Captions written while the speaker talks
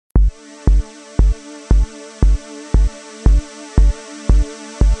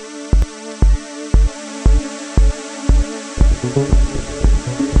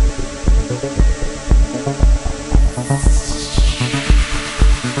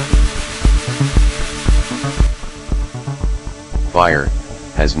fire,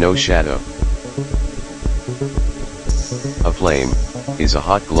 has no shadow. A flame is a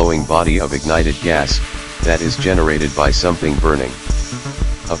hot glowing body of ignited gas that is generated by something burning.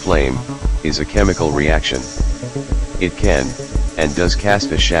 A flame is a chemical reaction. It can, and does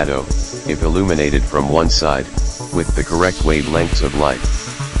cast a shadow, if illuminated from one side, with the correct wavelengths of light.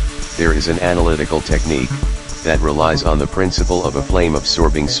 There is an analytical technique that relies on the principle of a flame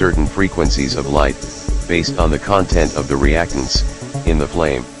absorbing certain frequencies of light, based on the content of the reactants in the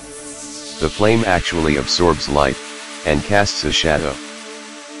flame. The flame actually absorbs light, and casts a shadow.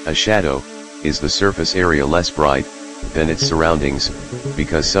 A shadow is the surface area less bright than its surroundings,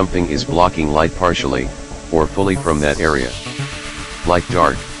 because something is blocking light partially, or fully from that area. Like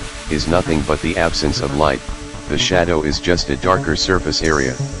dark is nothing but the absence of light, the shadow is just a darker surface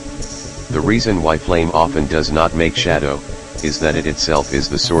area. The reason why flame often does not make shadow, is that it itself is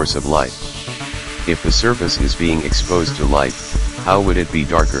the source of light. If the surface is being exposed to light, how would it be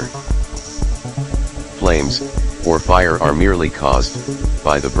darker? Flames, or fire, are merely caused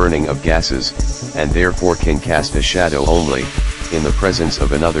by the burning of gases, and therefore can cast a shadow only in the presence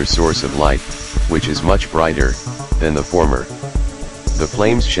of another source of light, which is much brighter than the former. The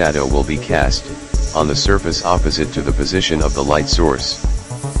flame's shadow will be cast on the surface opposite to the position of the light source.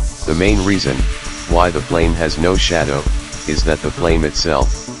 The main reason why the flame has no shadow is that the flame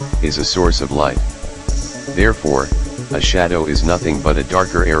itself is a source of light. Therefore, a shadow is nothing but a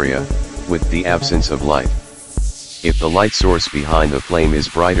darker area with the absence of light. If the light source behind the flame is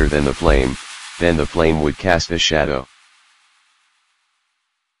brighter than the flame, then the flame would cast a shadow.